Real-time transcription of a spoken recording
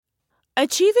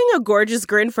Achieving a gorgeous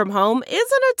grin from home isn't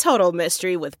a total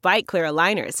mystery with Bite Clear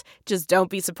aligners. Just don't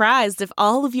be surprised if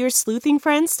all of your sleuthing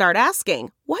friends start asking,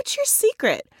 "What's your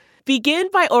secret?" Begin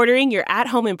by ordering your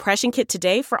at-home impression kit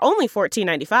today for only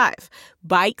 $14.95.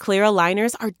 Bite Clear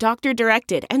aligners are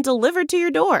doctor-directed and delivered to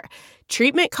your door.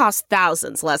 Treatment costs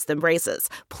thousands less than braces.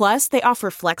 Plus, they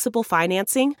offer flexible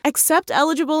financing, accept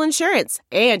eligible insurance,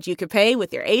 and you can pay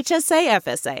with your HSA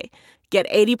FSA. Get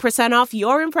 80% off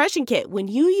your impression kit when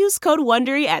you use code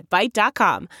WONDERY at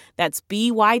Byte.com. That's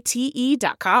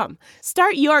BYTE.com.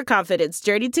 Start your confidence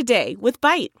journey today with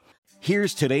Byte.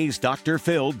 Here's today's Dr.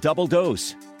 Phil Double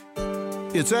Dose.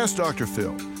 It's Ask Dr.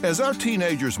 Phil. As our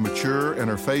teenagers mature and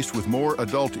are faced with more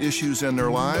adult issues in their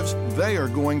lives, they are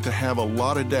going to have a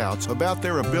lot of doubts about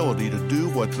their ability to do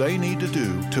what they need to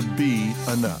do to be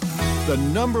enough. The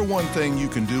number one thing you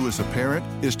can do as a parent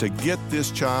is to get this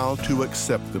child to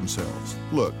accept themselves.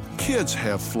 Look, kids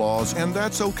have flaws, and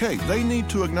that's okay. They need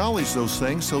to acknowledge those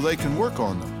things so they can work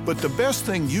on them. But the best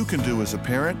thing you can do as a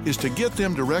parent is to get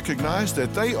them to recognize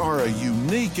that they are a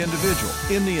unique individual.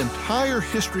 In the entire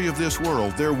history of this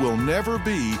world, there will never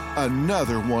be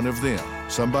another one of them.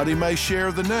 Somebody may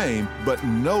share the name, but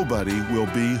nobody will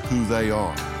be who they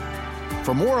are.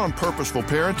 For more on purposeful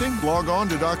parenting, log on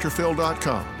to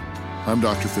drphil.com. I'm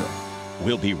Dr. Phil.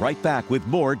 We'll be right back with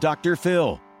more Dr.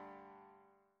 Phil.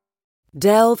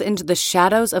 Delve into the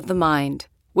shadows of the mind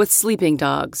with Sleeping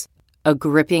Dogs, a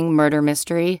gripping murder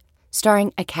mystery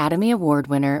starring Academy Award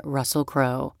winner Russell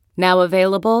Crowe. Now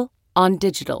available on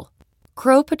digital.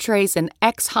 Crowe portrays an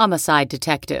ex-homicide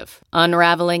detective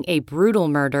unraveling a brutal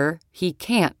murder he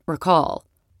can't recall.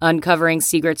 Uncovering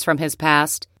secrets from his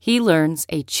past, he learns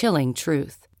a chilling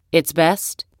truth. It's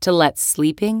best to let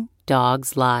sleeping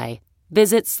dogs lie.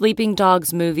 Visit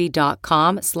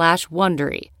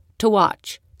sleepingdogsmovie.com/Wondery to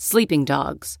watch Sleeping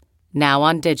Dogs, now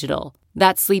on digital.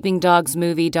 That's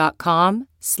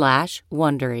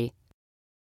sleepingdogsmovie.com/Wondery.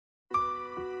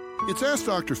 It's Ask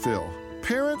Dr. Phil.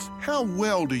 Parents, how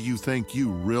well do you think you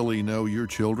really know your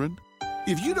children?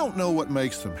 If you don't know what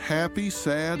makes them happy,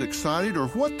 sad, excited, or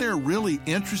what they're really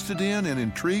interested in and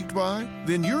intrigued by,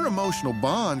 then your emotional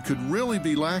bond could really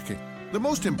be lacking. The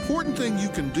most important thing you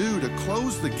can do to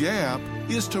close the gap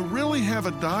is to really have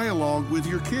a dialogue with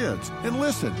your kids. And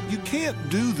listen, you can't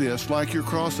do this like you're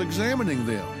cross-examining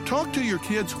them. Talk to your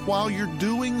kids while you're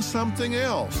doing something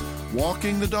else.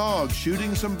 Walking the dog,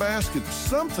 shooting some baskets,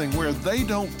 something where they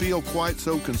don't feel quite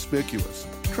so conspicuous.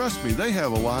 Trust me, they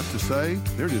have a lot to say.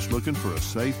 They're just looking for a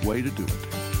safe way to do it.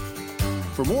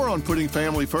 For more on putting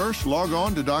family first, log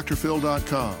on to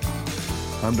drphil.com.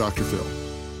 I'm Dr. Phil.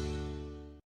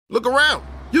 Look around.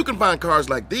 You can find cars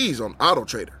like these on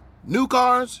AutoTrader. New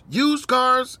cars, used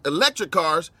cars, electric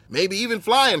cars, maybe even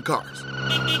flying cars.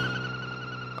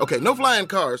 Okay, no flying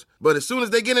cars, but as soon as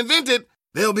they get invented,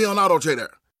 they'll be on AutoTrader.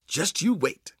 Just you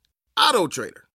wait. AutoTrader.